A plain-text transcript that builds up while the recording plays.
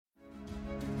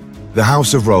The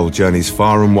House of Roll journeys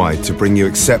far and wide to bring you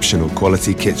exceptional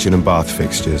quality kitchen and bath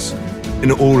fixtures.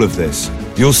 In all of this,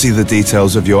 you'll see the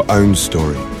details of your own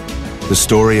story. The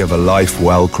story of a life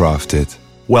well crafted.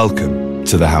 Welcome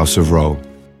to the House of Roll.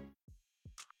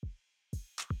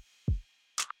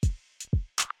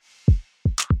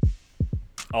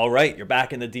 All right, you're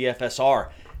back in the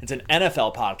DFSR. It's an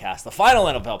NFL podcast, the final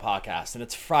NFL podcast, and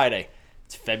it's Friday.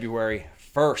 It's February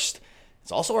 1st.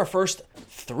 It's also our first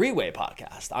three-way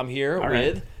podcast. I'm here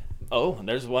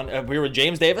there's one. We're with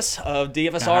James Davis of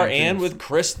DFSR and with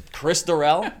Chris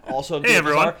Durrell, also of DFSR. Hey,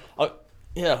 everyone.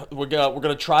 We're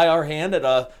gonna try our hand at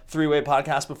a three-way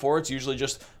podcast before. It's usually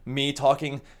just me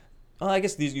talking. I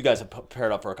guess you guys have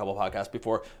paired up for a couple podcasts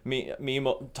before. Me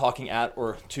talking at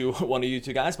or to one of you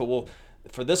two guys, but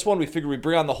for this one, we figured we'd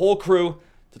bring on the whole crew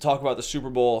to talk about the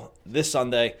Super Bowl this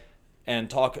Sunday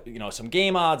and talk, some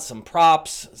game odds, some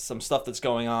props, some stuff that's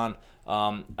going on.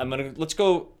 Let's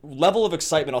go level of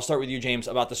excitement. I'll start with you, James,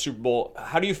 about the Super Bowl.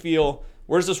 How do you feel?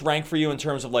 Where does this rank for you in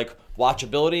terms of like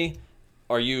watchability?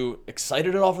 Are you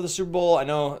excited at all for the Super Bowl? I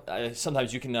know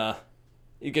sometimes you can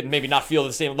maybe not feel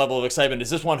the same level of excitement.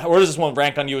 Where does this one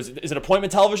rank on you? Is it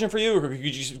appointment television for you, or could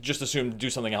you just assume to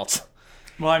do something else?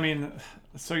 Well, I mean,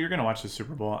 so you're going to watch the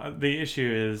Super Bowl. The issue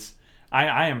is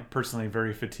I am personally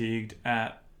very fatigued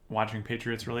at watching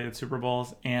Patriots-related Super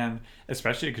Bowls, and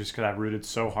especially just because I've rooted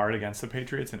so hard against the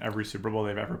Patriots in every Super Bowl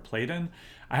they've ever played in.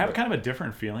 I have kind of a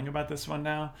different feeling about this one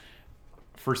now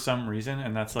for some reason,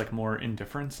 and that's like more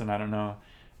indifference, and I don't know.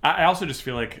 I also just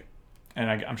feel like, and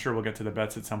I'm sure we'll get to the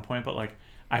bets at some point, but like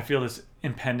I feel this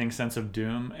impending sense of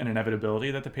doom and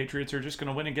inevitability that the Patriots are just going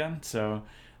to win again, so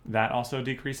that also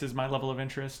decreases my level of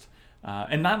interest.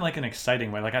 And not in like an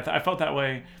exciting way. Like I felt that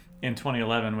way in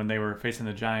 2011 when they were facing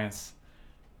the Giants,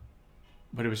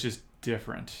 but it was just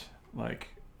different. Like,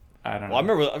 I don't know. Well,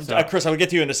 I remember, Chris, I would get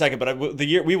to you in a second, but the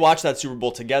year we watched that Super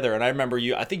Bowl together, and I remember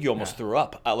I think you almost threw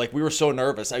up. Like, we were so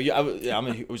nervous. At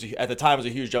the time, I was a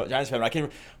huge Giants fan.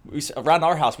 Around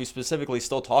our house, we specifically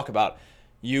still talk about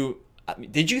you.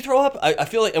 Did you throw up? I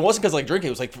feel like it wasn't because like drinking.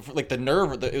 It was like the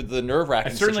nerve-wracking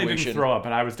situation. I certainly didn't throw up,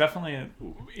 but I was definitely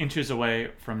inches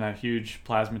away from that huge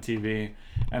plasma TV.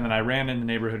 And then I ran in the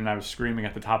neighborhood and I was screaming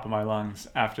at the top of my lungs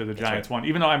after the Giants won,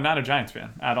 even though I'm not a Giants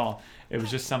fan at all. It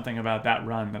was just something about that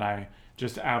run that I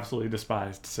just absolutely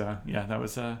despised. So yeah,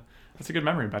 that's a good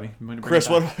memory, buddy. Chris,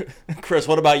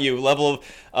 what about you? Level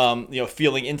of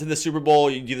feeling into the Super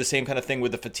Bowl? You do the same kind of thing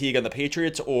with the fatigue on the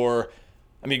Patriots, or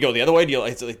go the other way? Do you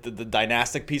like the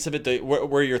dynastic piece of it?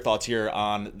 What are your thoughts here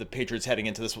on the Patriots heading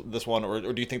into this one,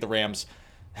 or do you think the Rams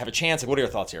have a chance? Like, what are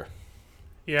your thoughts here?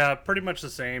 Yeah, pretty much the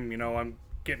same. I'm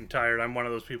getting tired. I'm one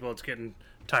of those people that's getting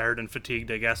tired and fatigued,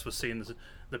 I guess, with seeing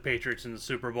the Patriots in the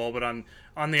Super Bowl. But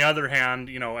on the other hand,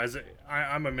 as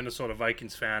I'm a Minnesota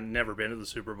Vikings fan, never been to the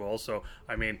Super Bowl, so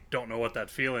don't know what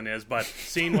that feeling is. But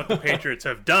seeing what the Patriots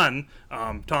have done,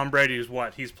 Tom Brady's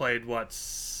he's played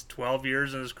 12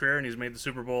 years in his career, and he's made the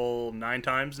Super Bowl 9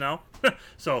 times now.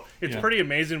 So it's pretty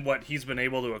amazing what he's been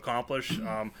able to accomplish.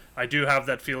 I do have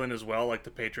that feeling as well, like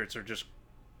the Patriots are just,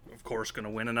 of course, going to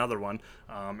win another one,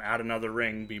 add another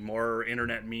ring, be more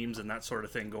internet memes and that sort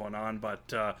of thing going on.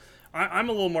 But I'm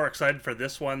a little more excited for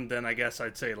this one than I guess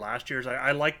I'd say last year's.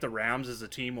 I like the Rams as a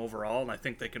team overall, and I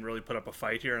think they can really put up a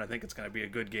fight here, and I think it's going to be a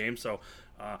good game. So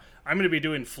I'm going to be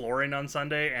doing flooring on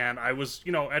Sunday, and I was,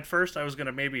 at first I was going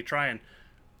to maybe try and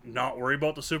not worry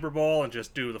about the Super Bowl and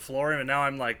just do the flooring, and now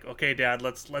I'm like, okay, Dad,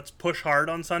 let's push hard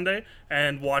on Sunday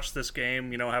and watch this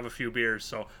game, have a few beers.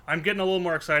 So I'm getting a little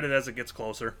more excited as it gets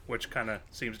closer, which kind of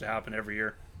seems to happen every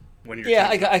year when you're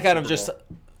I kind of just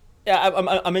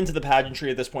I'm into the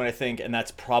pageantry at this point, I think, and that's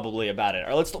probably about it.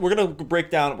 All right, we're gonna break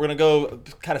down. We're gonna go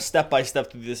kind of step by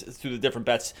step through the different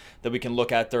bets that we can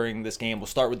look at during this game. We'll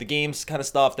start with the games kind of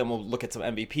stuff, then we'll look at some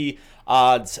MVP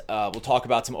odds. We'll talk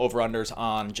about some over/unders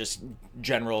on just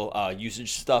general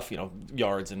usage stuff,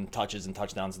 yards and touches and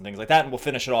touchdowns and things like that, and we'll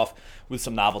finish it off with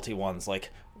some novelty ones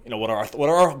like, what are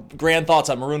our grand thoughts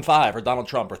on Maroon 5 or Donald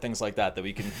Trump or things like that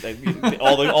we can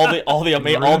all the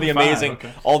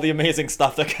amazing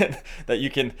stuff that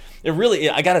you can. It really,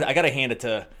 I gotta hand it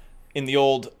to, in the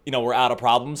old we're out of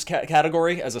problems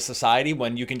category as a society,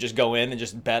 when you can just go in and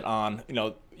just bet on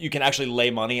you can actually lay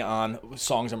money on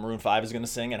songs that Maroon 5 is going to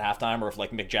sing at halftime, or if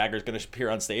like Mick Jagger is going to appear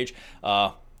on stage.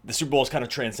 The Super Bowl has kind of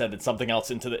transcended something else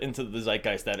into the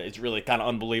zeitgeist that it's really kind of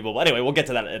unbelievable. Anyway, we'll get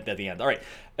to that at the end. All right,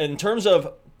 in terms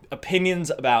of opinions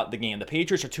about the game. The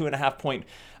Patriots are 2.5 point.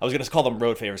 I was going to call them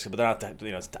road favorites, but they're not.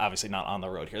 It's obviously not on the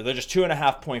road here. They're just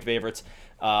 2.5 point favorites.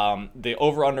 The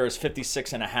over under is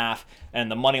 56.5, and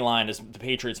the money line is the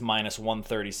Patriots minus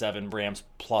 137, Rams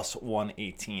plus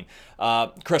 118.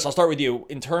 Chris, I'll start with you.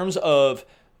 In terms of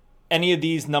any of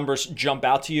these numbers jump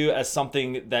out to you as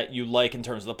something that you like in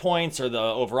terms of the points or the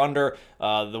over-under,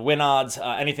 the win odds,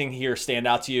 anything here stand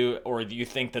out to you, or do you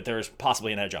think that there's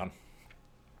possibly an edge on?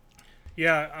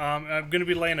 Yeah, I'm going to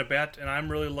be laying a bet, and I'm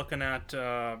really looking at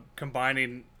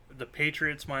combining the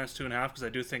Patriots minus 2.5 because I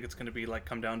do think it's going to be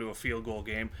come down to a field goal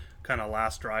game, kind of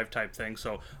last drive type thing.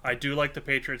 So I do like the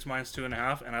Patriots minus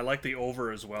 2.5, and I like the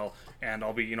over as well. And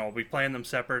I'll be playing them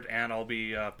separate, and I'll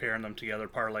be pairing them together,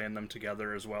 parlaying them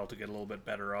together as well to get a little bit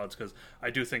better odds because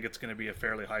I do think it's going to be a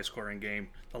fairly high scoring game.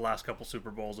 The last couple Super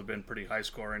Bowls have been pretty high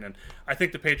scoring, and I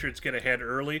think the Patriots get ahead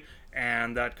early,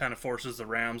 and that kind of forces the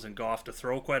Rams and Goff to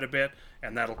throw quite a bit,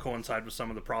 and that'll coincide with some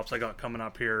of the props I got coming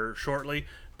up here shortly.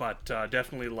 But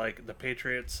definitely like the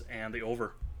Patriots and the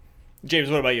over. James,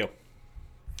 what about you?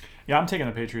 Yeah, I'm taking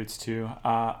the Patriots too.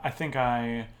 I think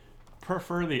I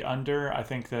prefer the under. I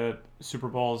think that Super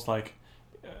Bowls,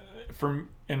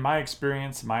 in my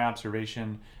experience, my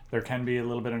observation, there can be a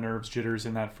little bit of nerves, jitters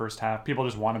in that first half. People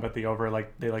just want to bet the over,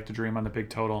 they like to dream on the big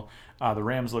total. The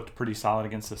Rams looked pretty solid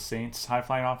against the Saints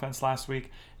high-flying offense last week,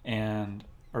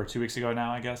 or 2 weeks ago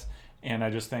now, I guess. And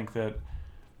I just think that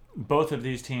both of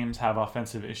these teams have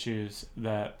offensive issues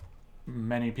that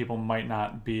many people might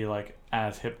not be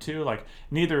as hip to.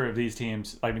 Neither of these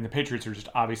teams, the Patriots are just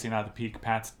obviously not the peak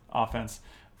Pats offense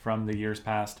from the years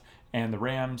past, and the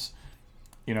Rams,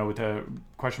 with the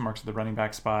question marks at the running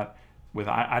back spot,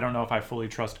 I don't know if I fully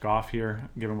trust Goff here,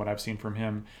 given what I've seen from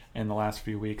him in the last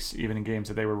few weeks, even in games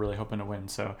that they were really hoping to win.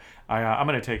 So I'm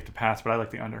going to take the Pats, but I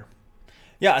like the under.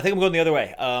 Yeah, I think I'm going the other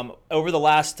way. Over the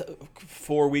last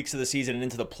 4 weeks of the season and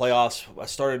into the playoffs, I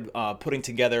started putting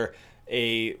together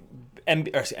I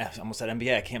almost said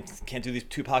NBA. I can't do these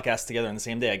two podcasts together in the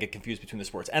same day. I get confused between the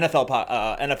sports.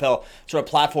 NFL sort of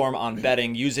platform on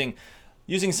betting using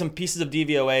some pieces of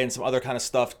DVOA and some other kind of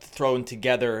stuff thrown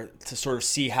together to sort of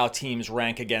see how teams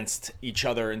rank against each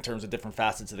other in terms of different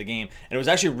facets of the game. And it was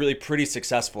actually really pretty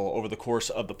successful over the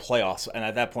course of the playoffs. And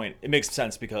at that point, it makes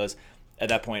sense because at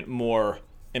that point, more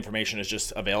information is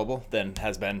just available than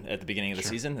has been at the beginning of the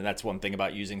season. And that's one thing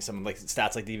about using some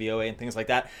stats like DVOA and things like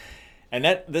that. And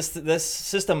this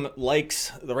system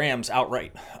likes the Rams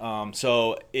outright.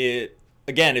 So I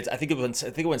think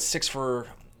it went 6 for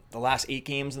the last 8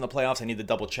 games in the playoffs. I need to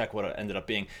double check what it ended up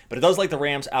being, but it does like the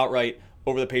Rams outright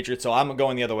over the Patriots. So I'm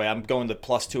going the other way. I'm going to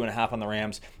plus 2.5 on the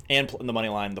Rams and the money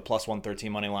line, the plus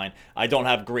 113 money line. I don't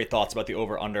have great thoughts about the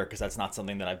over under because that's not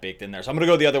something that I baked in there. So I'm going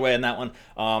to go the other way on that one.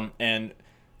 And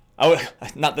I would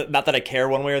not that I care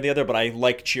one way or the other, but I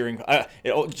like cheering.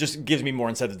 It just gives me more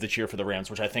incentive to cheer for the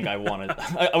Rams, which I think I wanted.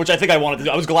 To do.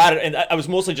 I was glad, and I was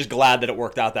mostly just glad that it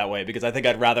worked out that way because I think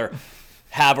I'd rather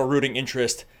have a rooting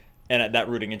interest and that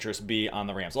rooting interest be on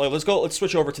the Rams. Let's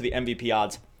switch over to the MVP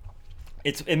odds.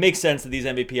 It makes sense that these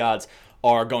MVP odds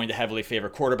are going to heavily favor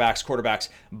quarterbacks. Quarterbacks,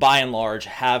 by and large,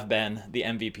 have been the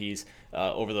MVPs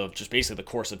over basically the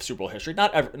course of Super Bowl history.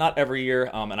 Not every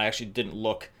year, and I actually didn't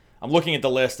look. I'm looking at the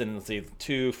list, and let's see,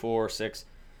 2, 4, 6,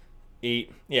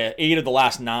 8. Yeah, 8 of the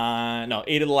last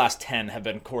 10 have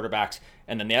been quarterbacks,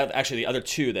 and then the other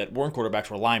 2 that weren't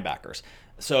quarterbacks were linebackers.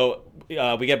 So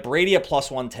we get Brady at plus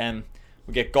 110.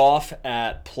 We get Goff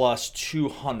at plus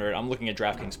 200. I'm looking at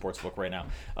DraftKings Sportsbook right now.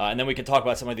 And then we can talk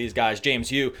about some of these guys.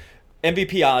 James, you,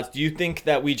 MVP odds, do you think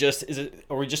that are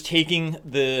we just taking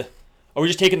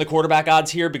the quarterback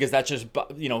odds here because that's just,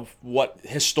 what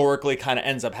historically kind of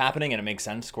ends up happening and it makes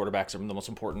sense? Quarterbacks are the most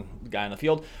important guy in the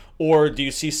field. Or do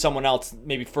you see someone else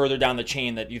maybe further down the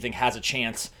chain that you think has a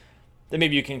chance that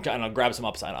maybe you can kind of grab some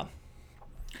upside on?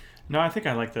 No, I think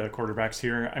I like the quarterbacks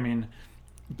here. I mean,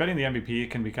 betting the MVP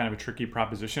can be kind of a tricky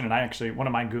proposition, and one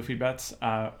of my goofy bets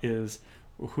is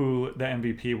who the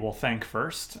MVP will thank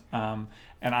first. I'm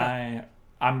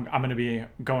going to be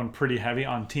going pretty heavy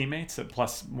on teammates at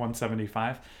plus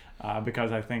 175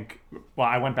 because I think,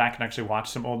 I went back and actually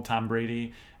watched some old Tom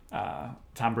Brady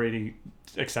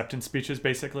acceptance speeches.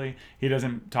 Basically, he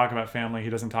doesn't talk about family, he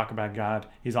doesn't talk about God,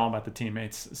 he's all about the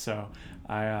teammates. So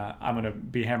I'm going to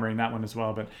be hammering that one as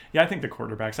well. But yeah, I think the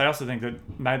quarterbacks. I also think that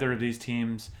neither of these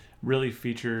teams really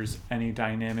features any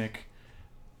dynamic,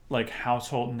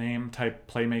 household name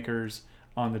type playmakers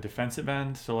on the defensive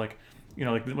end. So when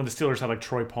the Steelers have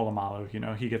Troy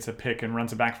Polamalu, he gets a pick and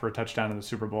runs it back for a touchdown in the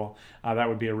Super Bowl. That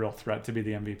would be a real threat to be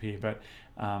the MVP. But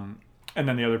And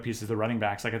then the other piece is the running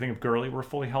backs. Like I think if Gurley were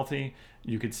fully healthy,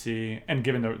 you could see, and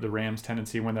given the Rams'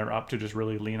 tendency when they're up to just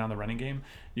really lean on the running game,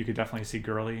 you could definitely see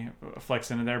Gurley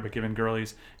flex into there. But given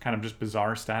Gurley's kind of just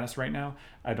bizarre status right now,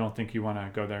 I don't think you want to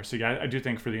go there. So yeah, I do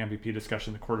think for the MVP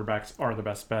discussion, the quarterbacks are the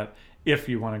best bet if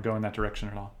you want to go in that direction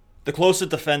at all. The closest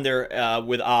defender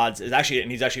with odds is actually,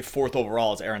 and he's actually 4th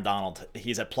overall, is Aaron Donald.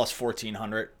 He's at plus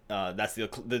 1,400. That's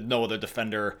the no other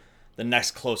defender. The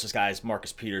next closest guy is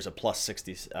Marcus Peters at plus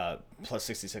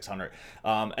 6,600.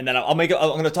 And then I'm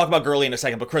going to talk about Gurley in a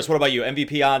second. But Chris, what about you?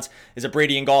 MVP odds? Is it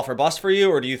Brady and Goff or bust for you,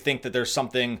 or do you think that there's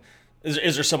something?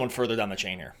 Is there someone further down the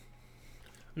chain here?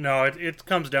 No, it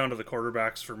comes down to the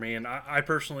quarterbacks for me, and I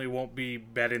personally won't be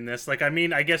betting this. Like, I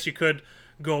mean, I guess you could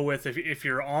go with, if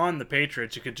you're on the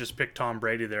Patriots, you could just pick Tom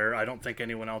Brady there. I don't think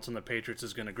anyone else on the Patriots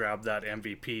is going to grab that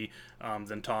MVP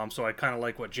than Tom. So I kind of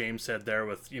like what James said there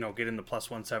with, getting the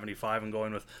plus 175 and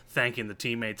going with thanking the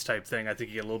teammates type thing. I think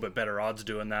you get a little bit better odds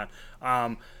doing that.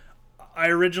 I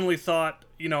originally thought,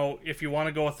 if you want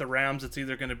to go with the Rams, it's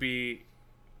either going to be,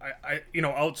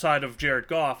 outside of Jared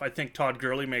Goff, I think Todd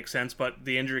Gurley makes sense, but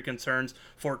the injury concerns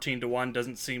 14-1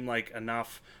 doesn't seem like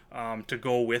enough to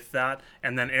go with that.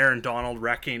 And then Aaron Donald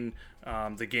wrecking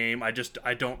the game, I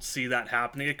don't see that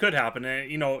happening. It could happen,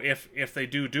 if they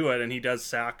do it and he does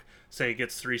sack, say he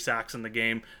gets 3 sacks in the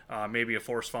game, maybe a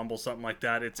forced fumble, something like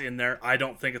that, it's in there. I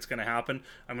don't think it's going to happen.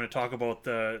 I'm going to talk about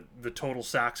the total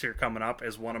sacks here coming up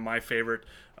as one of my favorite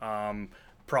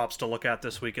props to look at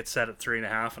this week. It's set at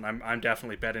 3.5, and I'm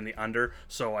definitely betting the under.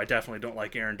 So I definitely don't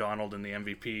like Aaron Donald in the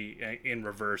MVP in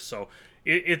reverse. So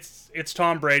it's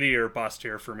Tom Brady or bust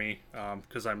here for me,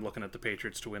 because I'm looking at the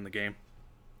Patriots to win the game.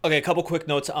 Okay, a couple quick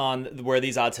notes on where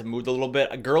these odds have moved a little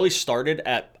bit. Gurley started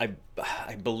at,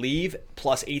 I believe,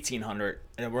 plus 1,800,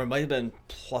 and it might have been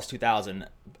plus 2,000,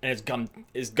 and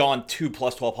it's gone to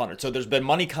plus 1,200. So there's been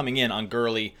money coming in on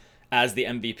Gurley as the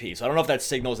MVP. So I don't know if that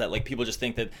signals that people just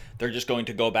think that they're just going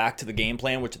to go back to the game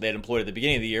plan which they had employed at the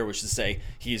beginning of the year, which is to say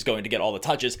he's going to get all the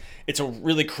touches. It's a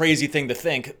really crazy thing to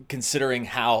think, considering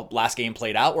how last game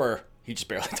played out, where he just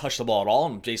barely touched the ball at all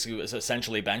and basically was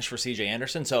essentially benched for CJ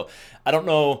Anderson. So I don't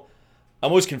know. I'm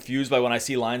always confused by when I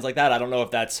see lines like that. I don't know if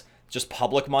that's just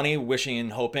public money wishing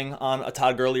and hoping on a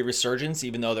Todd Gurley resurgence,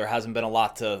 even though there hasn't been a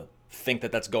lot to think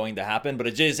that that's going to happen. But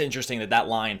it is interesting that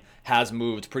line has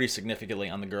moved pretty significantly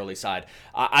on the Gurley side.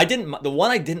 I didn't mind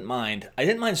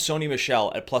Sony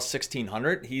Michel at plus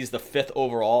 1,600. He's the 5th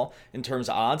overall in terms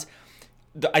of odds.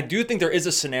 I do think there is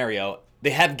a scenario. They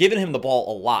have given him the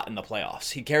ball a lot in the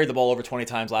playoffs. He carried the ball over 20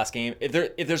 times last game. If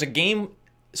there's a game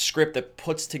script that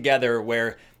puts together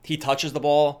where he touches the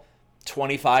ball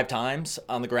 25 times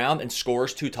on the ground and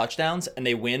scores 2 touchdowns and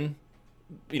they win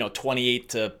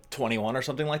 28-21 or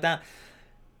something like that,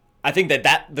 I think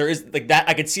that there is like that.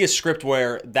 I could see a script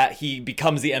where that he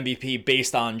becomes the MVP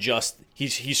based on just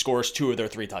he scores 2 of their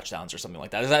 3 touchdowns or something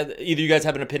like that. Is that either you guys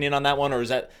have an opinion on that one, or does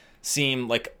that seem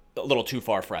like a little too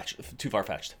far fetched?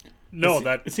 No,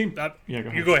 it seems. Yeah, go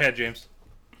ahead. You go ahead, James.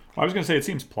 Well, I was going to say it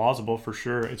seems plausible for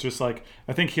sure. It's just like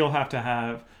I think he'll have to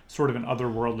have sort of an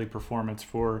otherworldly performance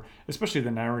for, especially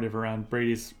the narrative around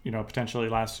Brady's, potentially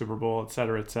last Super Bowl, et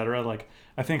cetera, et cetera. Like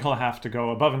I think he'll have to go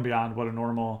above and beyond what a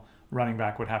normal running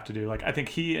back would have to do. Like I think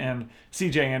he and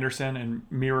CJ Anderson in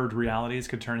mirrored realities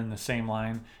could turn in the same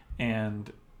line,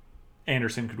 and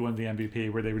Anderson could win the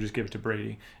MVP, where they would just give it to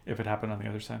Brady if it happened on the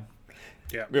other side.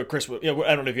 Yeah, Chris. I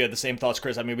don't know if you had the same thoughts,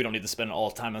 Chris. I mean, we don't need to spend all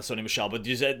the time on Sony Michel, but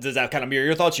does that kind of mirror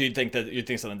your thoughts? Or you think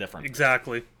something different?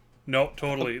 Exactly. No,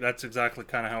 totally. That's exactly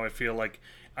kind of how I feel. Like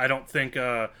I don't think.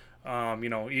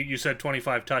 You said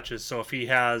 25 touches. So if he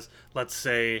has, let's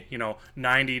say,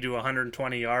 90 to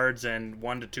 120 yards and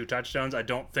 1 to 2 touchdowns, I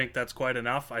don't think that's quite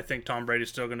enough. I think Tom Brady's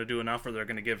still going to do enough, or they're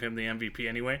going to give him the MVP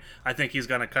anyway. I think he's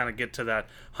going to kind of get to that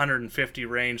 150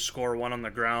 range, score 1 on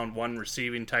the ground, 1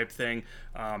 receiving type thing.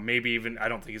 Maybe even, I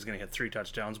don't think he's going to hit 3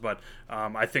 touchdowns, but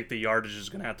I think the yardage is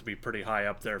going to have to be pretty high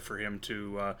up there for him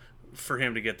to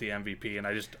get the MVP. And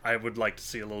I would like to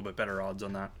see a little bit better odds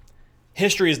on that.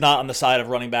 History is not on the side of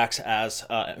running backs as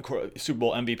Super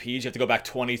Bowl MVPs. You have to go back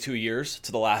 22 years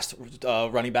to the last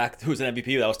running back who was an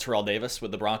MVP. That was Terrell Davis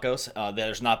with the Broncos.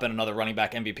 There's not been another running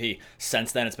back MVP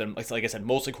since then. It's been, like I said,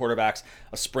 mostly quarterbacks,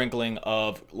 a sprinkling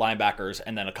of linebackers,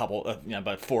 and then a couple,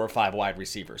 about 4 or 5 wide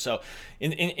receivers. So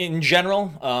in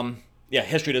general,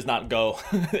 history does not go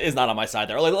is not on my side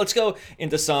there. Let's go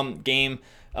into some game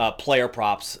player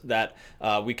props that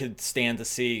we could stand to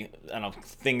see. I don't know,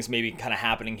 things maybe kind of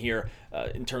happening here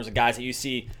in terms of guys that you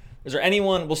see. Is there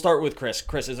anyone? We'll start with Chris.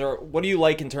 Chris, what do you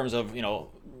like in terms of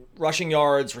rushing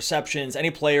yards, receptions?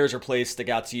 Any players or plays stick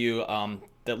out to you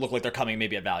that look like they're coming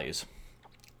maybe at values?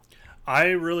 I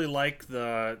really like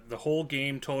the whole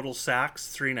game total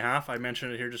sacks, 3.5. I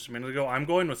mentioned it here just a minute ago. I'm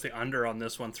going with the under on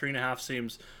this one. 3.5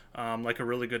 seems like a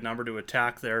really good number to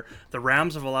attack there. The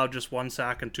Rams have allowed just 1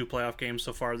 sack in 2 playoff games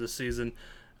so far this season.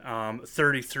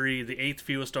 33, the 8th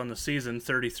fewest on the season,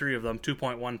 33 of them,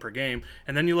 2.1 per game.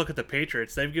 And then you look at the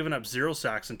Patriots, they've given up 0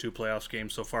 sacks in 2 playoffs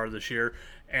games so far this year.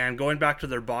 And going back to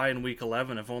their bye in week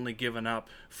 11, have only given up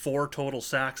 4 total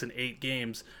sacks in 8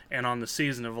 games. And on the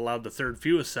season have allowed the 3rd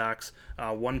fewest sacks,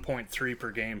 1.3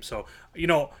 per game. So,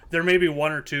 there may be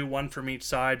 1 or 2, 1 from each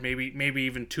side, maybe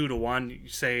even 2 to 1. You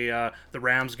say the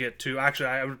Rams get 2. Actually,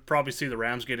 I would probably see the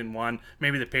Rams getting 1,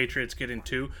 maybe the Patriots getting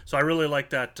 2. So I really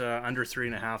like that under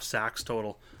 3.5 sacks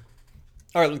total.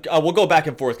 All right, we'll go back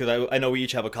and forth because I know we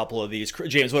each have a couple of these.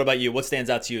 James, what about you? What stands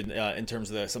out to you in terms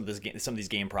of some of these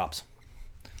game props?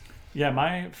 Yeah,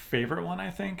 my favorite one,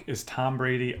 I think, is Tom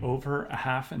Brady over a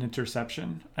half an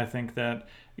interception. I think that,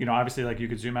 obviously, like, you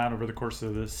could zoom out over the course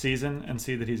of the season and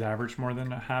see that he's averaged more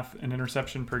than a half an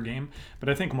interception per game. But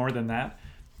I think more than that,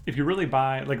 if you really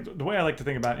buy, like, the way I like to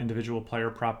think about individual player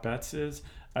prop bets is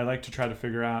I like to try to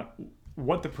figure out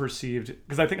what the perceived,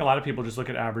 because I think a lot of people just look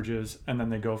at averages and then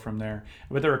they go from there.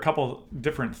 But there are a couple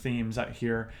different themes out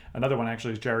here. Another one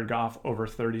actually is Jared Goff over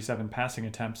 37 passing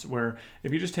attempts, where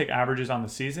if you just take averages on the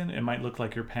season, it might look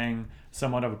like you're paying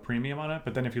somewhat of a premium on it.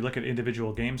 But then if you look at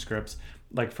individual game scripts,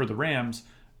 like for the Rams,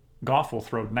 Goff will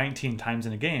throw 19 times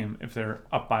in a game if they're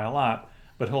up by a lot,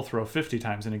 but he'll throw 50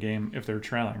 times in a game if they're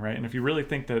trailing, right? And if you really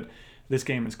think that this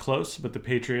game is close, but the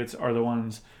Patriots are the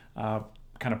ones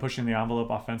kind of pushing the envelope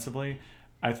offensively,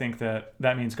 I think that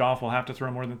means Goff will have to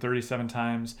throw more than 37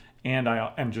 times, and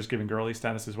I'm just giving Gurley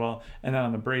status as well. And then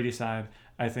on the Brady side,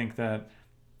 I think that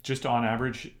just on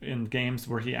average in games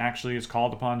where he actually is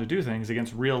called upon to do things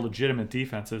against real legitimate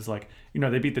defenses, like,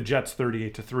 they beat the Jets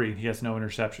 38-3. He has no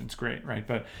interceptions. Great, right?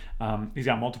 But he's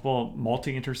got multiple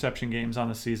multi-interception games on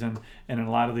the season, and in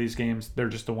a lot of these games, they're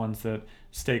just the ones that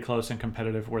stay close and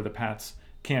competitive, where the Pats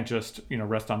can't just,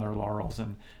 rest on their laurels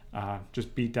and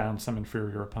just beat down some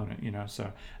inferior opponent,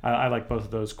 So I like both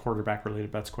of those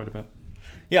quarterback-related bets quite a bit.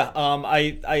 Yeah,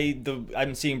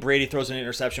 I'm seeing Brady throws an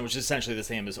interception, which is essentially the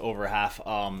same as over half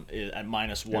at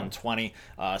minus 120.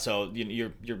 So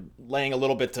you're laying a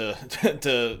little bit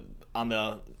to on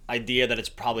the idea that it's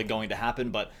probably going to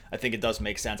happen, but I think it does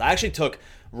make sense. I actually took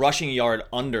rushing yard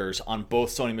unders on both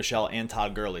Sony Michel and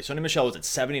Todd Gurley. Sony Michel was at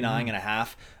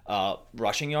 79.5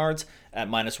 rushing yards at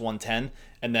minus 110,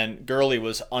 and then Gurley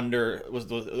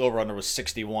the over under was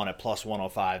 61 at plus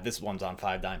 105. This one's on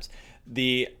 5 dimes.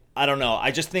 I don't know.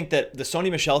 I just think that the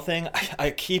Sony Michel thing,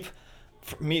 I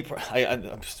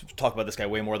talk about this guy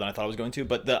way more than I thought I was going to,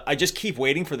 but I just keep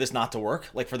waiting for this not to work,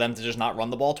 like for them to just not run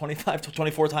the ball 25 to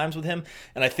 24 times with him.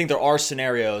 And I think there's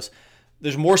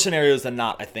more scenarios than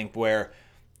not, I think, where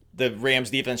the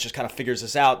Rams defense just kind of figures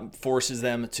this out, forces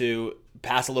them to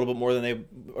pass a little bit more than they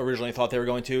originally thought they were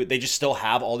going to. They just still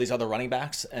have all these other running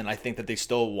backs, and I think that they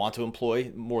still want to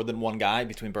employ more than one guy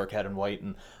between Burkhead and White.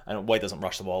 And I know White doesn't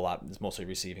rush the ball a lot; it's mostly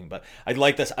receiving. But I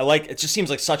like this. It just seems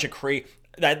like such a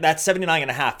that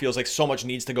 79.5 feels like so much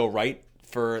needs to go right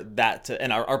for that to.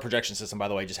 And our projection system, by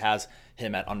the way, just has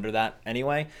him at under that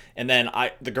anyway. And then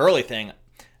the Gurley thing,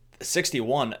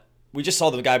 61. We just saw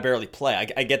the guy barely play.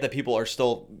 I get that people are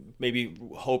still maybe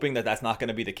hoping that that's not going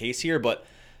to be the case here, but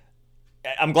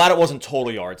I'm glad it wasn't total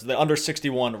yards. The under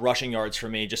 61 rushing yards for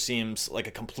me just seems like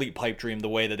a complete pipe dream the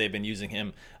way that they've been using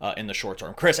him in the short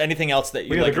term. Chris, anything else that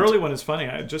you like? The Gurley one is funny.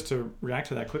 Just to react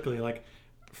to that quickly, like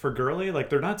for Gurley, like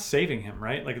they're not saving him,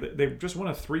 right? Like they just won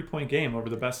a 3-point game over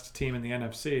the best team in the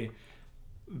NFC.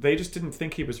 They just didn't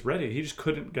think he was ready. He just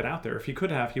couldn't get out there. If he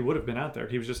could have, he would have been out there.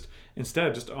 He was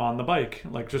instead just on the bike,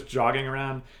 like just jogging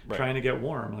around, trying to get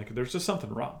warm. Like there's just something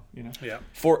wrong, Yeah.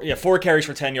 4 carries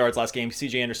for 10 yards last game.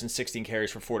 CJ Anderson 16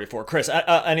 carries for 44. Chris,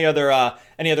 any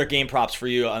other game props for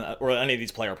you or any of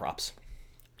these player props?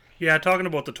 Yeah, talking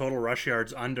about the total rush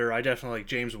yards under, I definitely like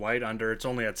James White under. It's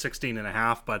only at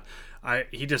 16.5, but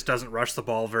he just doesn't rush the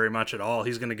ball very much at all.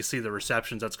 He's going to see the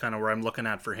receptions. That's kind of where I'm looking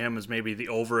at for him, is maybe the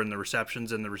over in the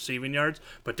receptions and the receiving yards,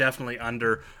 but definitely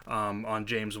under on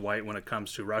James White when it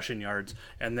comes to rushing yards.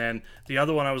 And then the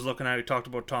other one I was looking at, we talked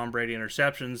about Tom Brady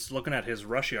interceptions. Looking at his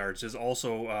rush yards is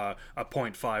also a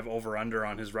 0.5 over under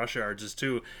on his rush yards is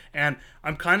too. And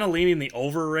I'm kind of leaning the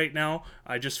over right now.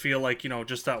 I just feel like,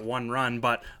 just that one run.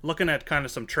 But looking at kind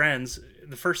of some trends,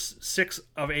 the first 6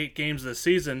 of 8 games of the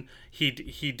season, he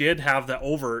did have the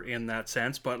over in that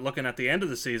sense. But looking at the end of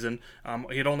the season,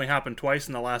 it only happened twice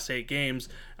in the last 8 games.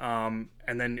 And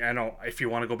then I know if you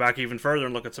want to go back even further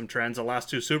and look at some trends, the last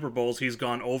 2 Super Bowls, he's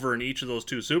gone over in each of those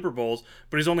 2 Super Bowls,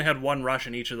 but he's only had 1 rush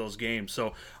in each of those games.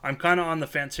 So I'm kind of on the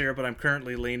fence here, but I'm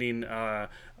currently leaning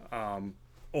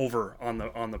over on the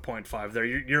 0.5 there.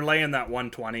 You're laying that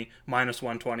 120 minus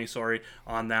 120, sorry,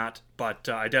 on that, but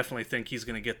I definitely think he's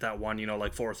going to get that one,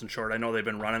 like 4th and short. I know they've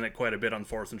been running it quite a bit on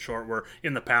 4th and short, where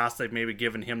in the past they've maybe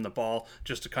given him the ball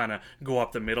just to kind of go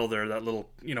up the middle there, that little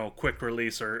quick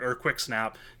release or quick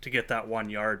snap to get that 1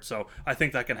 yard. So I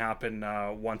think that can happen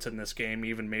once in this game,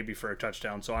 even maybe for a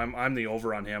touchdown. So I'm the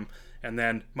over on him. And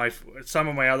then some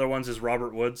of my other ones is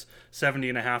Robert Woods,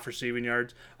 70.5 receiving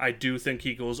yards. I do think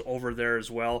he goes over there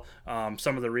as well.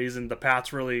 Some of the reason the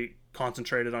Pats really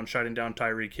concentrated on shutting down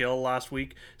Tyreek Hill last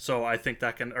week, so I think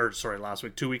that can, last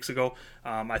week, 2 weeks ago.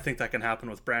 I think that can happen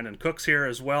with Brandon Cooks here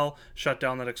as well. Shut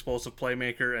down that explosive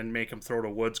playmaker and make him throw to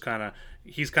Woods.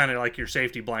 He's kind of like your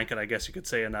safety blanket, I guess you could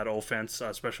say, in that offense,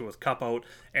 especially with Kupp out.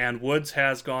 And Woods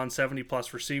has gone 70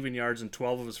 plus receiving yards in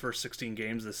 12 of his first 16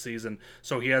 games this season,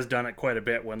 so he has done it quite a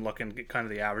bit when looking at kind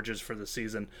of the averages for the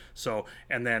season. So,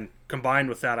 and then combined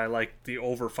with that, I like the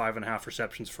over 5.5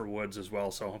 receptions for Woods as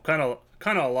well. So kind of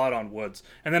a lot on Woods.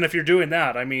 And then if you're doing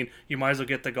that, I mean, you might as well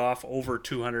get the Goff over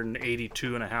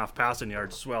 282.5 passing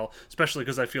yards as well, especially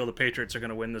because I feel the Patriots are going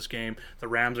to win this game. The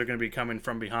Rams are going to be coming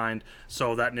from behind,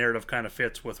 so that narrative kind of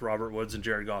fits with Robert Woods and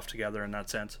Jared Goff together in that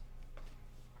sense.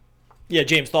 Yeah,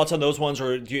 James, thoughts on those ones,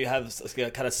 or do you have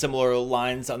kind of similar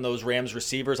lines on those Rams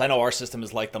receivers? I know our system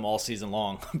is like them all season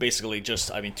long, basically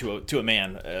just, to a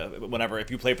man. Whenever,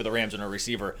 if you play for the Rams and a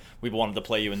receiver, we've wanted to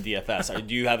play you in DFS.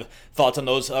 Do you have thoughts on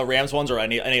those Rams ones or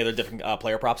any other different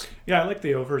player props? Yeah, I like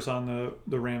the overs on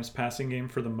the Rams passing game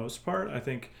for the most part. I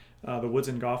think the Woods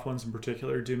and Goff ones in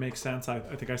particular do make sense. I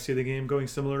think I see the game going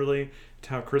similarly to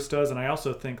how Chris does, and I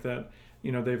also think that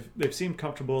they've seemed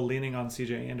comfortable leaning on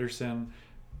CJ Anderson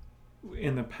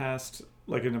in the past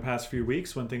few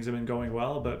weeks when things have been going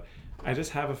well, but I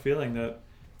just have a feeling that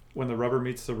when the rubber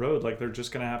meets the road, they're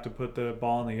just going to have to put the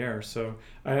ball in the air. So,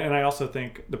 and I also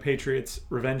think the Patriots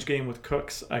revenge game with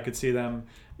Cooks, I could see them,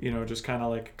 just kind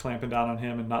of clamping down on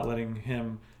him and not letting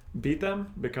him beat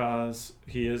them, because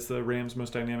he is the Rams'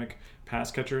 most dynamic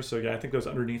pass catcher. So yeah, I think those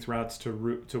underneath routes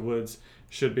to Woods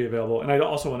should be available. And I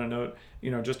also want to note,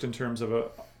 just in terms of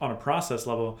on a process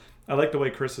level, I like the way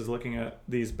Chris is looking at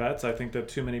these bets. I think that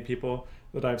too many people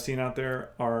that I've seen out there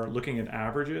are looking at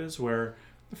averages, where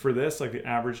for this, the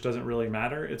average doesn't really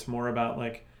matter. It's more about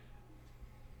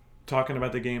talking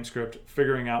about the game script,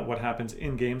 figuring out what happens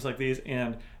in games like these.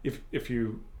 And if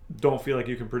you don't feel like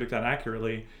you can predict that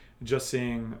accurately, just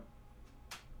seeing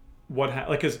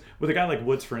because with a guy like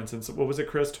Woods, for instance, what was it,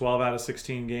 Chris? 12 out of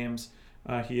 16 games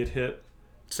he had hit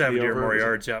 70 or more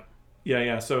yards. Yep.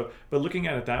 Yeah. So, but looking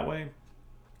at it that way,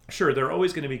 sure, there are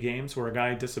always going to be games where a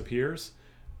guy disappears,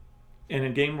 and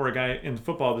in a game where a guy in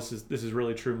football, this is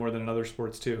really true more than in other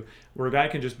sports too, where a guy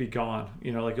can just be gone.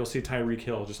 You'll see Tyreek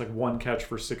Hill just one catch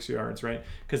for 6 yards, right?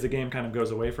 Because the game kind of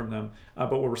goes away from them.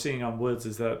 But what we're seeing on Woods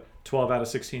is that 12 out of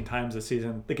 16 times this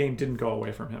season, the game didn't go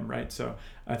away from him, right? So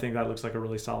I think that looks like a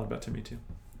really solid bet to me too.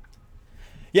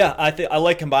 Yeah, I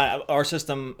like combine. Our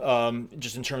system,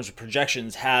 just in terms of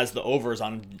projections, has the overs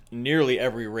on nearly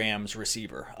every Rams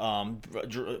receiver.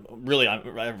 Really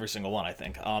on every single one, I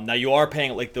think. Now you are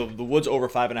paying the Woods over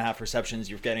 5.5 receptions.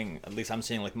 You're getting, at least I'm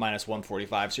seeing, minus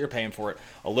 145. So you're paying for it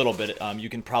a little bit. You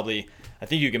can probably, I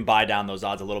think you can buy down those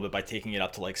odds a little bit by taking it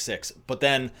up to 6. But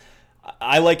then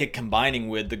I like it combining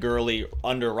with the Gurley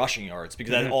under rushing yards,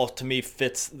 because that all to me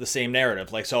fits the same narrative.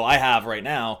 So I have right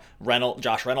now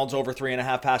Josh Reynolds over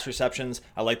 3.5 pass receptions.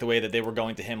 I like the way that they were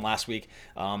going to him last week.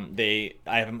 I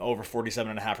have him over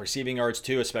 47.5 receiving yards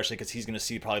too, especially because he's going to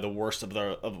see probably the worst of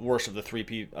the three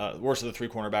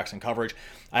cornerbacks in coverage.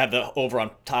 I have the over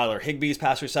on Tyler Higbee's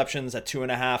pass receptions at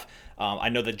 2.5. I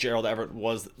know that Gerald Everett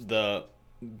was the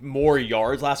more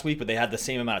yards last week, but they had the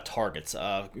same amount of targets.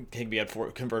 Higbee had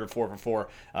converted 4 for 4.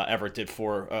 Everett did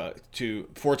 4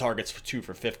 targets, 2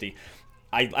 for 50.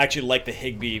 I actually like the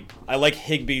Higbee. I like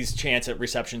Higbee's chance at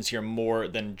receptions here more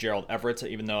than Gerald Everett's,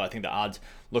 even though I think the odds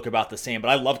look about the same. But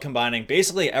I love combining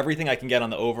basically everything I can get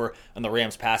on the over on the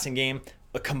Rams passing game,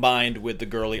 combined with the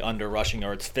Gurley under rushing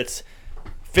yards.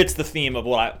 Fits the theme of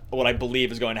what I believe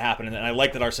is going to happen, and I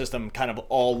like that our system kind of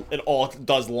all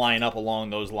does line up along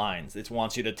those lines. It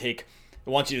wants you to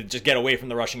just get away from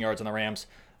the rushing yards on the Rams,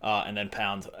 and then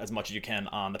pound as much as you can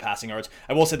on the passing yards.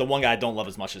 I will say the one guy I don't love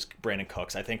as much is Brandon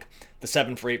Cooks. I think the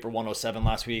 7 for 8 for 107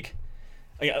 last week.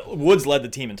 Woods led the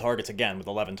team in targets again with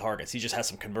 11 targets. He just has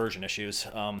some conversion issues,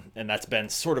 and that's been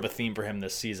sort of a theme for him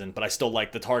this season. But I still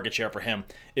like the target share for him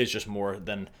is just more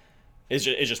than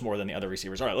the other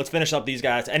receivers. All right, let's finish up these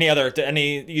guys. Either of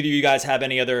you guys have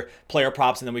any other player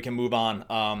props, and then we can move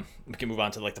on. We can move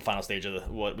on to like the final stage of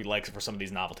what we like for some of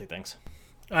these novelty things.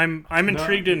 I'm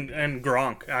intrigued in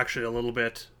Gronk actually a little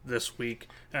bit this week.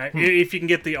 If you can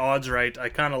get the odds right, I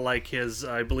kind of like his.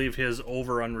 I believe his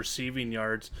over on receiving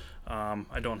yards.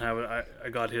 I don't have it. I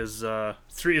got his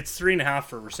 3. It's 3.5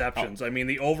 for receptions. I mean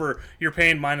the over. You're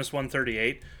paying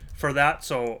 -138 for that,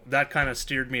 so that kind of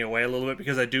steered me away a little bit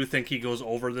because I do think he goes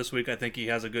over this week. I think he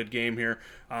has a good game here.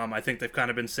 I think they've kind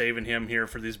of been saving him here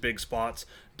for these big spots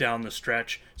down the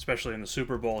stretch, especially in the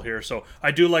Super Bowl here. So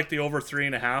I do like the over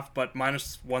 3.5, but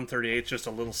 -138 is just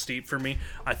a little steep for me.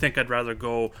 I think I'd rather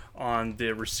go on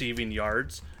the receiving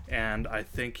yards, and I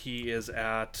think he is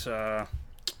at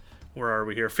where are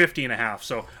we here? 50.5.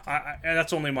 So and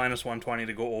that's only -120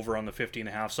 to go over on the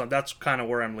 50.5. So that's kind of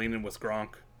where I'm leaning with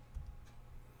Gronk.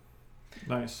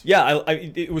 Nice. Yeah,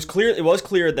 it was clear. It was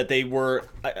clear that they were.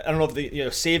 I don't know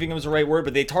if saving him is the right word,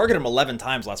 but they targeted him 11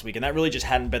 times last week, and that really just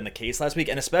hadn't been the case last week.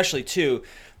 And especially too,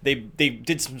 they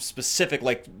did some specific,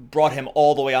 like brought him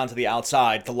all the way onto the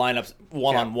outside to line up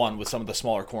one-on-one with some of the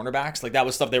smaller cornerbacks. Like that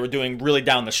was stuff they were doing really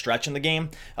down the stretch in the game,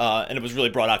 and it was really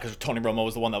brought out because Tony Romo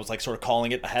was the one that was like sort of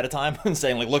calling it ahead of time and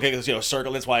saying like, look at this,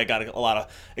 circle. That's why it got a lot of.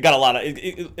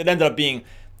 It ended up being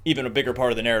even a bigger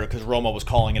part of the narrative because Romo was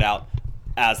calling it out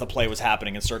as the play was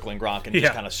happening and circling Gronk and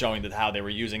just kind of showing that how they were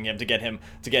using him to get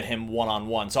him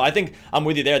one-on-one. So I think I'm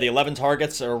with you there. The 11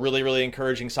 targets are a really, really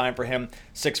encouraging sign for him.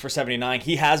 6 for 79.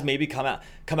 He has maybe come out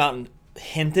and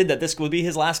hinted that this would be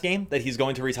his last game, that he's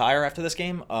going to retire after this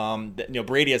game.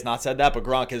 Brady has not said that, but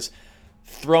Gronk has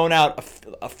thrown out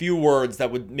a few words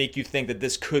that would make you think that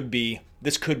this could be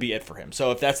it for him.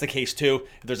 So if that's the case too,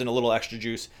 if there's a little extra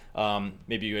juice,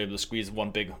 maybe you're able to squeeze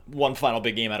one final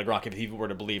big game out of Gronk if he were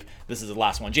to believe this is the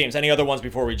last one. James, any other ones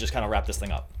before we just kind of wrap this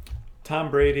thing up?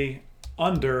 Tom Brady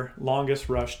under longest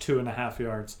rush 2.5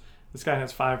 yards. This guy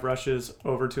has 5 rushes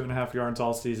over 2.5 yards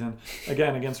all season.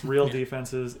 Again, against real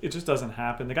defenses, it just doesn't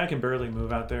happen. The guy can barely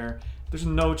move out there. There's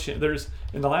no chance. There's,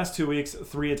 in the last 2 weeks,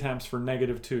 3 attempts for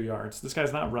 -2 yards. This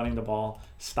guy's not running the ball.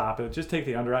 Stop it. Just take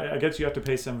the under. I guess you have to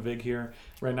pay some vig here.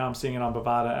 Right now I'm seeing it on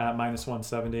Bovada at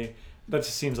 -170. That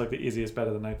just seems like the easiest bet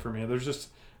of the night for me. There's just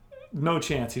no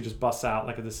chance he just busts out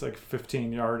like this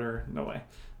 15-yarder. No way.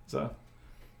 So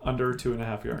under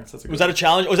 2.5 yards. That's a good was that a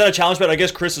challenge? Was that a challenge bet? I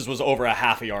guess Chris's was over a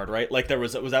half a yard, right? Like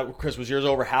was that Chris? Was yours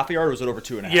over half a yard, or was it over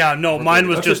 2.5? Yeah, no, mine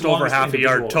was just over half a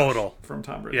yard total from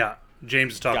Tom Brady. Yeah,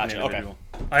 James is talking Gotcha, individual.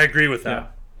 Okay. I agree with that. Yeah.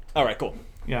 All right, cool.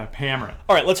 Yeah, hammer it.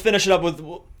 All right, let's finish it up with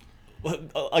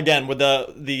again with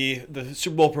the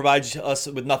Super Bowl provides us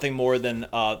with nothing more than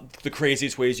the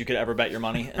craziest ways you could ever bet your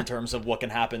money in terms of what can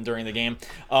happen during the game.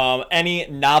 Any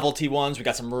novelty ones? We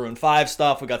got some Maroon 5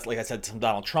 stuff. We got, like I said, some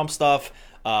Donald Trump stuff.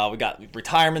 We got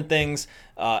retirement things.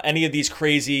 Any of these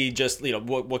crazy, just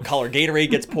what color Gatorade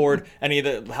gets poured. Any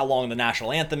of how long the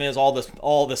national anthem is. All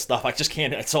this stuff. I just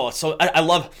can't. So I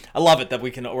love it that we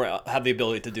can have the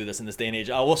ability to do this in this day and age.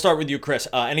 We'll start with you, Chris.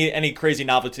 Any crazy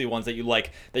novelty ones that you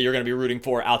like that you're going to be rooting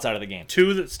for outside of the game?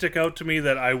 2 that stick out to me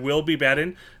that I will be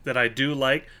betting that I do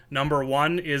like. Number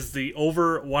 1 is the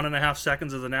over 1.5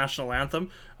 seconds of the national anthem.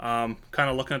 Kind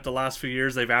of looking at the last few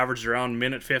years, they've averaged around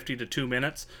minute 50 to 2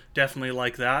 minutes. Definitely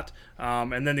like that.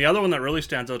 And then the other one that really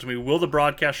stands out to me, will the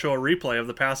broadcast show a replay of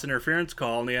the pass interference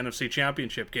call in the NFC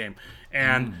Championship game?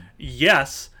 And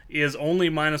yes, is only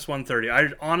 -130. I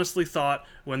honestly thought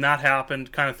when that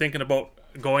happened, kind of thinking about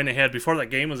going ahead before that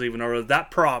game was even over,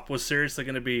 that prop was seriously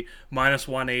going to be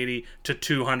 -180 to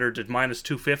 200 to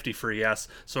 -250 for yes.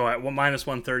 So at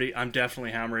 -130, I'm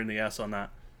definitely hammering the yes on that.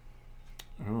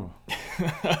 Ooh.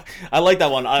 I like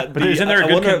that one. But isn't there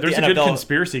there's a good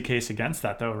conspiracy case against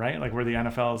that though, right? Like where the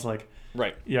NFL is like,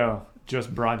 right, yo,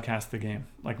 just broadcast the game.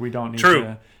 Like we don't need True.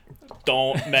 to.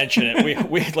 Don't mention it.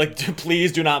 We like,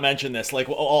 please do not mention this. Like,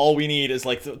 all we need is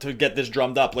like to get this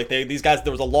drummed up. Like these guys,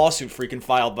 there was a lawsuit freaking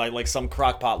filed by like some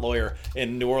crockpot lawyer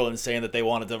in New Orleans saying that they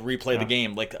wanted to replay the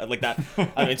game like that.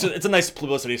 I mean, it's a nice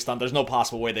publicity stunt. There's no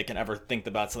possible way they can ever think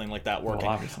about something like that working.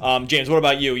 Well, James, what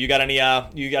about you? You got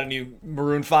any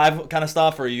Maroon 5 kind of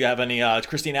stuff, or you have any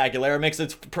Christina Aguilera makes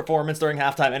its performance during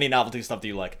halftime? Any novelty stuff do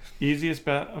you like? Easiest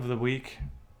bet of the week.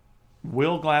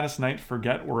 Will Gladys Knight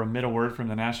forget or omit a word from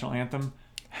the national anthem?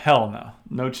 Hell no.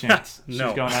 No chance. No.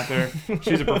 She's going out there.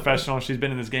 She's a professional. She's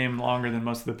been in this game longer than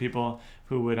most of the people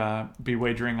who would be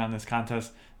wagering on this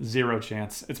contest. 0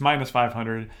 chance. It's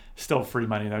 -500. Still free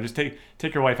money, though. Just take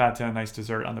your wife out to a nice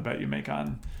dessert on the bet you make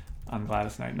on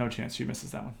Gladys Knight. No chance she misses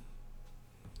that one.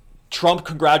 Trump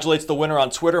congratulates the winner on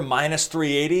Twitter, minus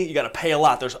 380. You got to pay a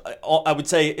lot. I would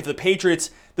say if the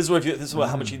Patriots,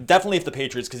 how much definitely if the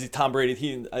Patriots, because Tom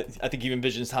Brady, I think he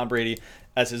envisions Tom Brady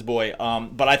as his boy.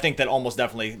 But I think that almost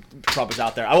definitely Trump is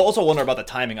out there. I also wonder about the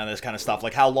timing on this kind of stuff,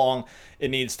 like how long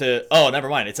it needs to. Oh, never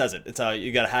mind. It says it. It's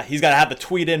he's got to have the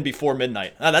tweet in before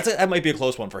midnight. That might be a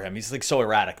close one for him. He's like so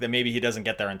erratic that maybe he doesn't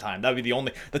get there in time. That would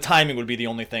be the timing would be the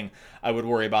only thing I would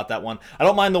worry about that one. I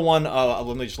don't mind the one.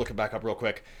 Let me just look it back up real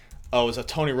quick. Oh, it was a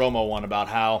Tony Romo one about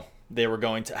how they were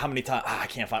going to, how many times, I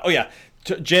can't find, oh yeah,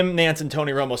 Jim Nantz and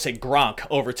Tony Romo say Gronk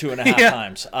over 2.5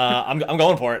 times. I'm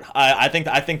going for it. I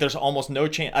think there's almost no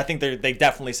chance, I think they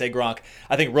definitely say Gronk.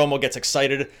 I think Romo gets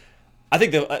excited. I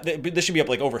think this should be up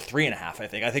like over 3.5.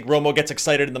 I think Romo gets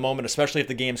excited in the moment, especially if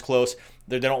the game's close.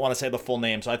 They don't want to say the full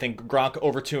name, so I think Gronk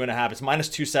over 2.5. It's minus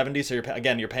 270, so you're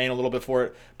paying a little bit for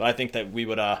it. But I think that we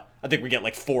would. I think we get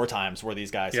like 4 times where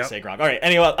these guys say Gronk. All right.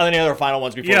 Any other final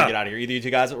ones before we get out of here? Either you two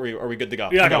guys, or are we good to go?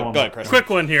 Yeah, go ahead, Chris. Quick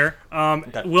one here.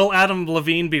 Okay. Will Adam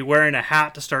Levine be wearing a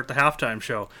hat to start the halftime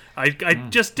show? I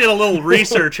just did a little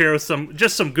research here with some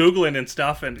Googling and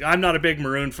stuff, and I'm not a big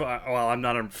Maroon. I'm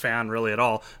not a fan really at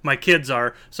all. My kids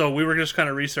are, so we were just kind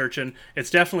of researching.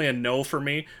 It's definitely a no for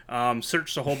me.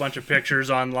 Searched a whole bunch of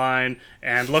pictures online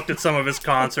and looked at some of his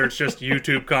concerts, just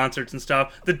YouTube concerts and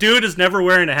stuff. The dude is never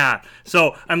wearing a hat,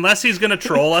 so unless he's gonna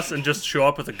troll us and just show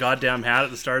up with a goddamn hat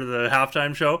at the start of the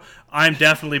halftime show, I'm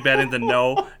definitely betting the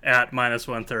no at minus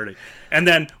 130. And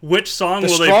then which song will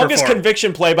they perform? The strongest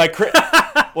conviction play by Chris.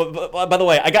 Well, by the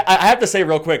way, I have to say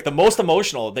real quick, the most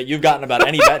emotional that you've gotten about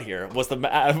any bet here was the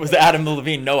Adam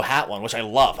Levine no hat one, which I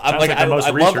love. I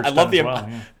love the. Well,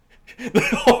 yeah.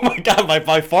 Oh my god,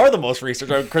 by far the most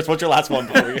research. Chris, what's your last one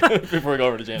before we go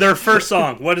over to James? Their first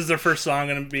song. What is their first song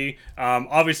going to be?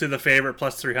 Obviously, the favorite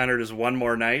plus 300 is One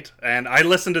More Night. And I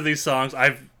listened to these songs.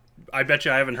 I bet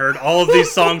you I haven't heard all of these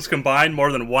songs combined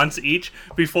more than once each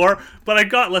before. But I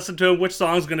got listened to which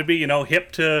song's going to be,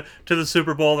 hip to the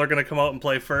Super Bowl. They're going to come out and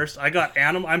play first. I got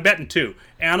I'm betting 2.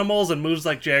 Animals and Moves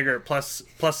Like Jagger at plus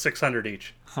 600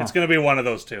 each. Huh. It's going to be one of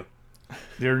those 2.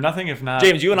 They're nothing if not.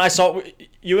 James, you and I saw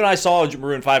a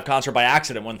Maroon 5 concert by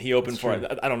accident when he opened for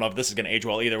it. I don't know if this is going to age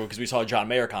well either, because we saw a John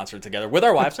Mayer concert together with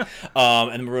our wives,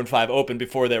 and Maroon 5 opened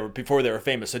before they were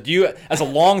famous. So do you, as a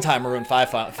longtime Maroon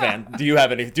 5 fan, do you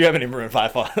have any Maroon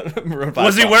 5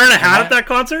 Was he wearing a hat at that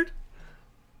concert?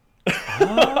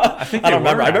 I think I don't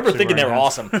remember. I remember thinking they were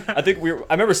awesome. I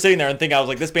remember sitting there and thinking, I was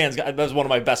like, that was one of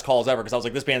my best calls ever, because I was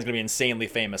like, this band's gonna be insanely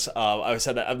famous. I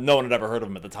said that no one had ever heard of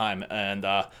them at the time, and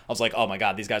I was like, oh my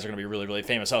god, these guys are gonna be really, really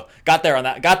famous. So got there on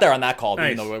that call,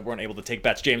 nice. Even though we weren't able to take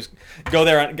bets. James, go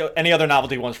there. Any other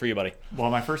novelty ones for you, buddy? Well,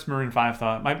 my first Maroon 5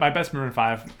 thought, my best Maroon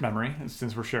 5 memory,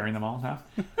 since we're sharing them all now,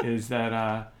 is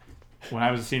that when I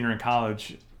was a senior in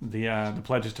college, the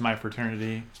pledges to my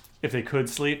fraternity, if they could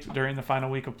sleep during the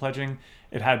final week of pledging,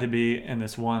 it had to be in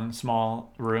this one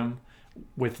small room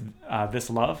with This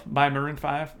Love by Maroon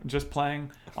 5 just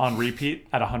playing on repeat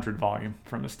at 100 volume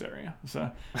from the stereo.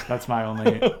 So that's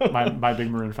my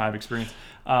big Maroon 5 experience.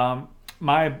 The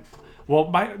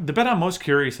bet I'm most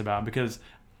curious about, because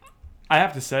I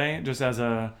have to say, just as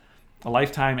a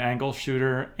lifetime angle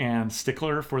shooter and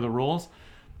stickler for the rules,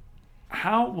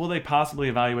 how will they possibly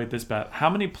evaluate this bet? How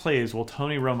many plays will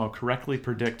Tony Romo correctly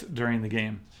predict during the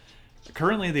game?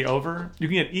 Currently, the over, you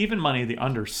can get even money, the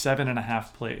under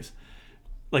 7.5 plays.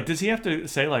 Like, does he have to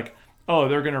say, like, oh,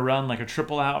 they're going to run like a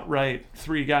triple out right,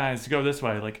 3 guys to go this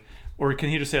way? Like, or can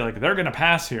he just say, like, they're going to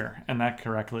pass here, and that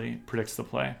correctly predicts the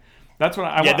play? That's what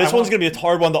I. Yeah, this one's gonna be a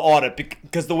hard one to audit,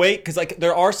 because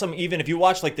there are some, even if you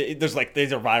watch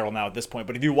these are viral now at this point,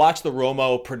 but if you watch the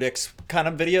Romo predicts kind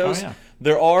of videos,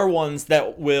 there are ones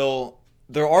that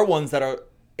are.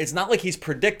 It's not like he's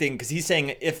predicting, because he's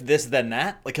saying if this then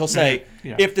that. Like he'll say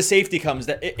if the safety comes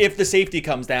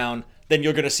down, then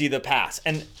you're gonna see the pass,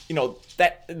 and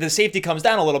that the safety comes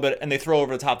down a little bit and they throw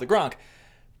over the top of the Gronk.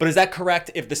 But is that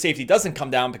correct if the safety doesn't come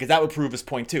down? Because that would prove his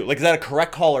point too. Like, is that a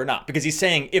correct call or not? Because he's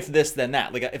saying if this, then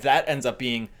that. Like, if that ends up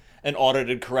being an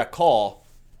audited correct call,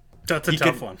 that's a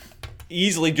tough one.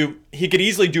 He could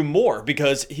easily do more,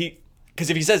 because if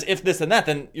he says if this, then that,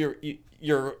 then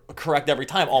you're correct every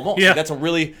time almost. Yeah. Like,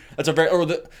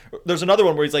 there's another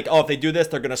one where he's like, oh, if they do this,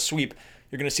 they're gonna sweep.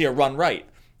 You're gonna see a run right.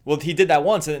 Well, he did that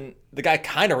once, and the guy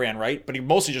kind of ran right, but he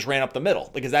mostly just ran up the middle.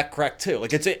 Like, is that correct too?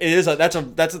 Like,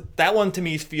 that one to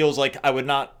me feels like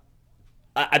I'd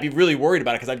be really worried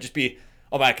about it, because I'd just be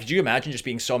Oh man, could you imagine just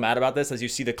being so mad about this as you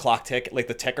see the clock tick, like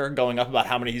the ticker going up about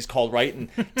how many he's called right, and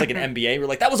it's like an NBA. We're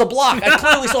like, that was a block. I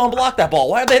clearly saw him block that ball.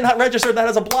 Why have they not registered that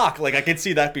as a block? Like, I could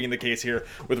see that being the case here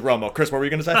with Romo. Chris, what were you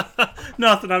going to say?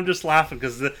 Nothing. I'm just laughing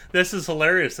because this is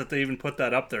hilarious that they even put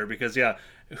that up there. Because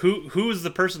who is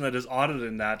the person that is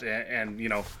auditing that and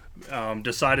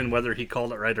deciding whether he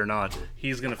called it right or not?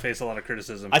 He's going to face a lot of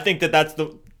criticism. I think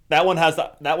that one has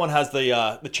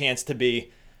the chance to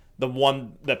be the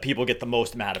one that people get the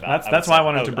most mad about. That's why I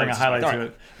wanted to bring a highlight to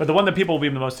it. But the one that people will be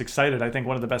the most excited, I think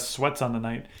one of the best sweats on the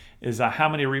night, is how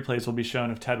many replays will be shown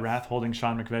of Ted Rath holding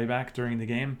Sean McVay back during the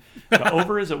game. The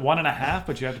over is at 1.5,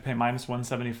 but you have to pay minus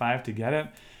 175 to get it.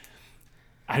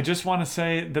 I just want to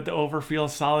say that the over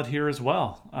feels solid here as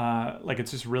well.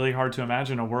 It's just really hard to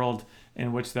imagine a world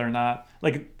in which they're not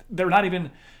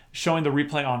even showing the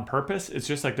replay on purpose. It's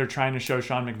just like they're trying to show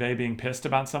Sean McVay being pissed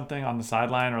about something on the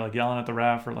sideline, or like yelling at the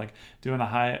ref, or like doing a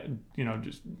high,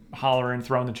 just hollering,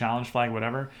 throwing the challenge flag,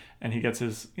 whatever. And he gets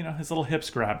his little hips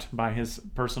grabbed by his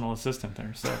personal assistant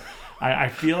there. So I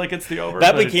feel like it's the over,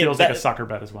 but it feels like a sucker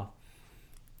bet as well.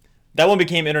 That one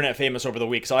became internet famous over the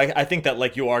week, so I think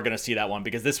that you are going to see that one,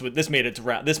 because this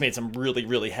made some really,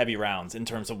 really heavy rounds in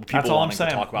terms of people wanting to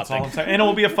talk about things. And it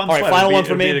will be a fun sweat. Final one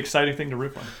for me. It'll be an exciting thing to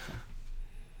root for.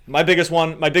 My biggest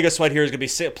sweat here is going to be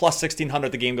plus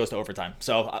 1,600. The game goes to overtime.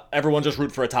 So everyone just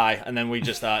root for a tie, and then we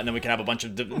just and then we can have a bunch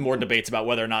of more debates about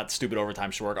whether or not stupid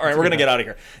overtime should work. All right, we're going to get out of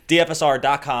here.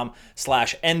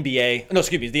 DFSR.com/NBA. No,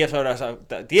 excuse me.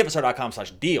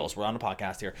 DFSR.com/deals. We're on the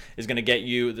podcast here. Is going to get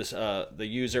you the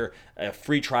user a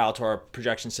free trial to our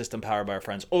projection system powered by our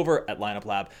friends over at Lineup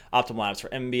Lab. Optimal Labs for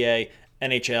NBA,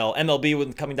 NHL, MLB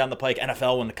when coming down the pike,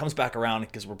 NFL when it comes back around,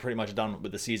 because we're pretty much done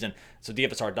with the season. So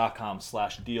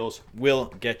DFSR.com/deals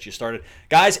will get you started.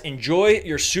 Guys, enjoy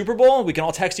your Super Bowl. We can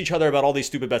all text each other about all these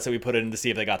stupid bets that we put in to see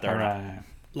if they got there or not. A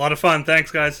lot of fun. Thanks,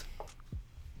 guys.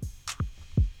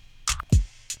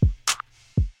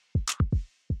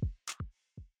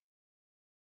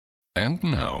 And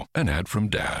now, an ad from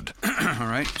Dad. All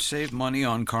right, save money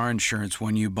on car insurance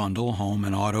when you bundle home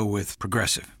and auto with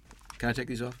Progressive. Can I take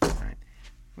these off? All right.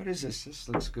 What is this? This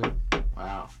looks good.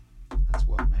 Wow. That's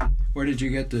well made. Where did you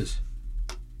get this?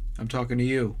 I'm talking to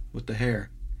you with the hair.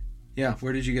 Yeah,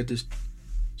 where did you get this?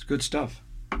 It's good stuff.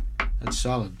 That's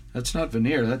solid. That's not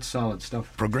veneer. That's solid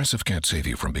stuff. Progressive can't save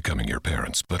you from becoming your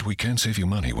parents, but we can save you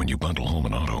money when you bundle home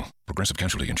and auto. Progressive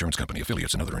Casualty Insurance Company,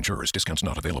 affiliates, and other insurers. Discounts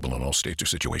not available in all states or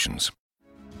situations.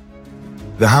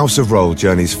 The House of Roll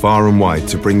journeys far and wide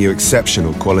to bring you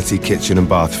exceptional quality kitchen and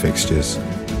bath fixtures.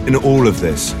 In all of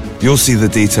this, you'll see the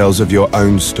details of your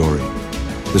own story.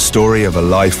 The story of a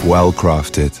life well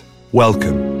crafted.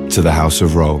 Welcome to the House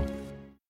of Roll.